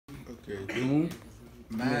Okay. Doom.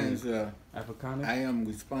 Mine's Africana. I am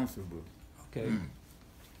responsible. Okay.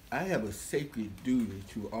 I have a sacred duty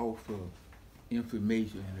to offer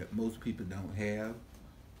information that most people don't have.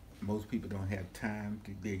 Most people don't have time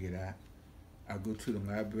to dig it out. I go to the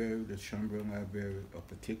library, the Schomburg Library, a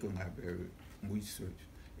particular library, research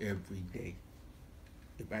every day.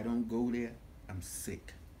 If I don't go there, I'm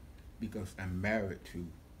sick because I'm married to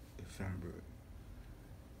the Schomburg.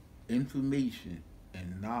 Information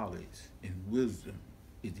and knowledge and wisdom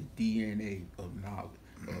is the DNA of knowledge,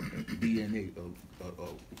 DNA of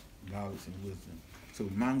knowledge and wisdom. So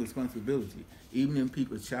my responsibility, even if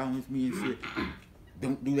people challenge me and say,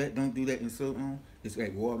 don't do that, and so on, it's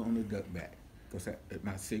like water on the duck back. Because at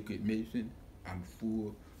my sacred mission, I'm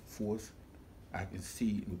full force. I can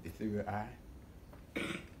see with the third eye.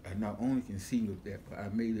 I not only can see with that, but I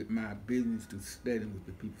made it my business to study with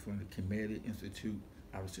the people from the Kemetic Institute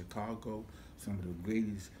out of Chicago, some of the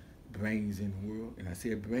greatest brains in the world. And I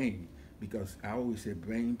said brain because I always said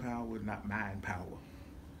brain power, not mind power.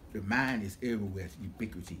 The mind is everywhere, it's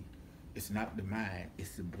ubiquity. It's not the mind,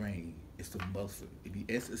 it's the brain, it's the muscle. If you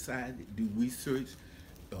exercise it, do research,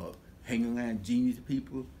 hang around genius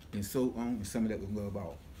people, and so on, and some of that will rub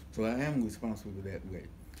off. So I am responsible that way.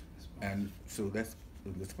 And so that's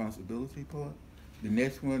the responsibility part. The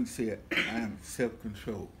next one said, I am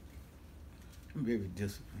self-control. I'm very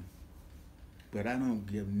disciplined. But I don't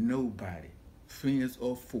give nobody, friends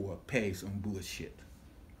or foe, a pass on bullshit.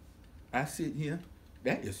 I sit here,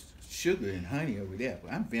 that is sugar and honey over there,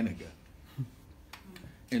 but I'm vinegar.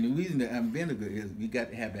 And the reason that I'm vinegar is we got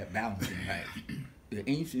to have that balance in life. The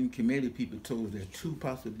ancient Kemetic people told us there are two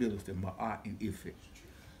possibilities, Ma'at and Ifrit.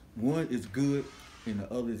 One is good and the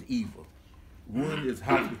other is evil. One is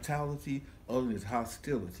hospitality, other is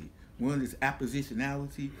hostility. One is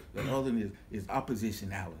oppositionality, the other is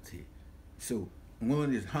oppositionality. So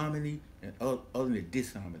one is harmony and other is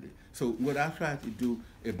disharmony. So what I try to do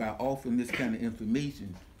is by offering this kind of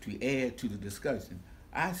information to add to the discussion,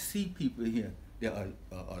 I see people here that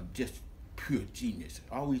are just pure genius.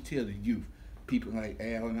 I always tell the youth, people like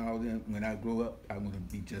Al and all them, when I grow up, I want to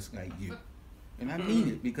be just like you. And I mean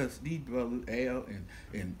it because these brothers, Al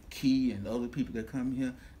and Key and other people that come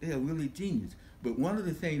here, they are really genius. But one of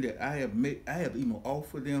the things that I have even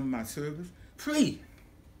offered them my service, free.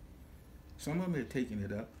 Some of them are taking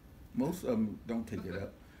it up. Most of them don't take it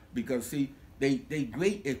up. Because see, they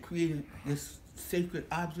great at creating this sacred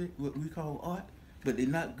object, what we call art, but they're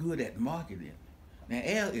not good at marketing. Now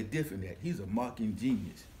Al is different at, he's a marketing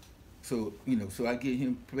genius. So, so I give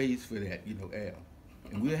him praise for that, Al.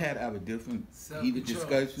 And we had our different heated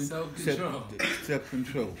discussions.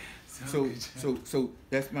 Self-control. So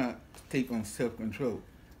that's my take on self-control.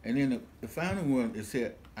 And then the final one is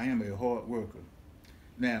said, I am a hard worker.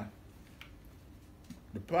 Now,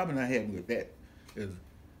 the problem I have with that is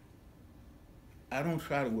I don't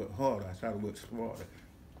try to work harder, I try to work smarter.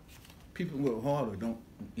 People work harder don't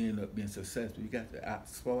end up being successful. You got to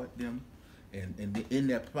outsmart them, and in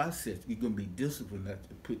that process, you're gonna be disciplined enough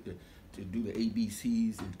to do the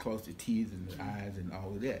ABCs and cross the T's and the I's and all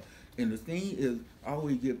of that. And the thing is, I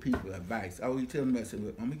always give people advice. I always tell them, I say,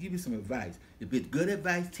 well, I'm gonna give you some advice. If it's good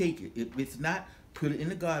advice, take it. If it's not, put it in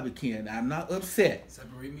the garbage can. I'm not upset.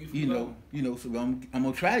 Separate me from So I'm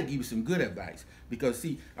gonna try to give you some good advice. Because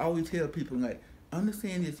see, I always tell people like,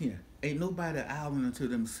 understand this here. Ain't nobody an island unto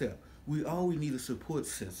themselves. We always need a support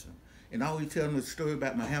system. And I always tell them a story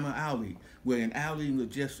about Muhammad Ali, where in Ali was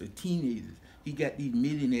just a teenager. He got these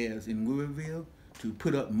millionaires in Louisville to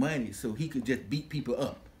put up money so he could just beat people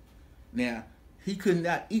up. Now, he could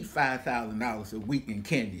not eat $5,000 a week in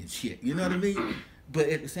candy and shit, you know what I mean? But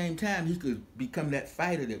at the same time, he could become that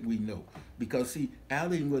fighter that we know. Because see,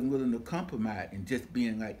 Ali wasn't willing to compromise and just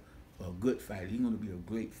being like a good fighter. He's going to be a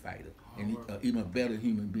great fighter and even a better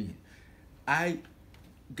human being. I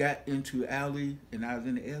got into Ali and I was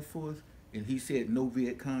in the Air Force and he said no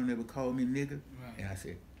Viet Cong never called me nigger. Right. And I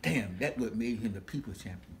said, damn, that what made him the people's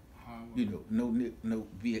champion. No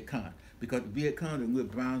Viet Cong. Because the Viet Cong are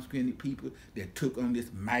little brown-skinned people that took on this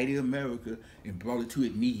mighty America and brought it to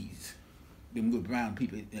its knees. Them little brown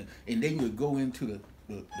people. And they would go into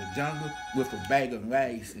the jungle with a bag of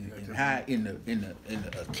rice and hide in the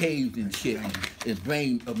caves and shit and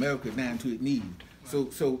bring America down to its knees.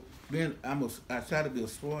 So then I try to be a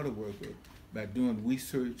smarter worker by doing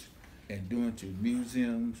research and doing to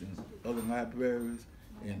museums and other libraries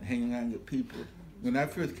and hanging out with people. When I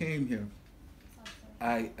first came here,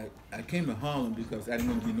 I came to Harlem because I didn't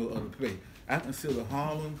want to be no other place. I consider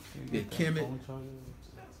Harlem the Kemet.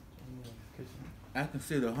 I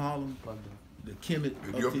consider Harlem the Kemet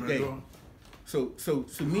of today. So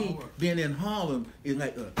to me, being in Harlem is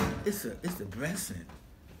like it's a blessing.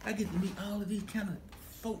 I get to meet all of these kind of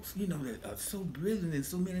folks, you know, that are so brilliant in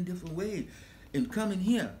so many different ways. And coming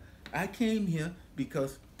here, I came here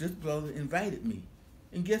because this brother invited me.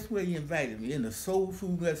 And guess where he invited me? In the Soul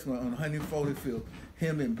Food restaurant on 145th.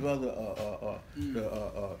 Him and brother,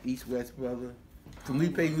 the East-West brother,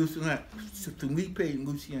 Felipe Luciano.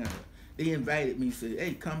 They invited me, said,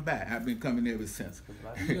 hey, come by. I've been coming ever since.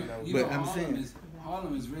 But I'm saying,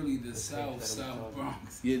 Harlem is really the South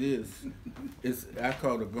Bronx. It is. I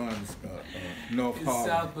call the Bronx North it's Harlem.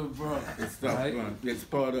 South of Bronx. It's South Bronx. It's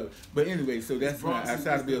part of. But anyway, so that's why I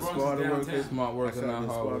started to be a SPARTA worker. Smart worker, not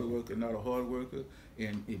hard SPARTA worker, not a hard worker.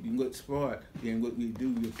 And if you look smart, then what we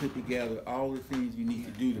do, we put together all the things you need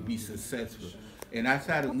to do to be successful. And I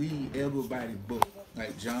try to read everybody's book,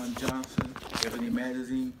 like John Johnson, Ebony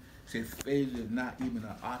Magazine, said failure is not even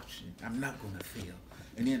an option. I'm not going to fail.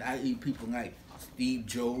 And then I eat people like Steve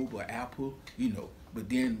Jobs or Apple, you know. But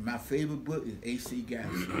then my favorite book is A.C.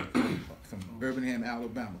 Gaston from Birmingham,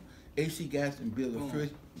 Alabama. A.C. Gaston built the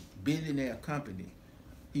first billionaire company.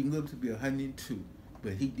 He lived to be 102,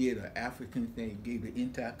 but he did an African thing, gave the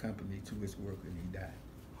entire company to his worker, and he died.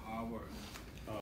 Hard work.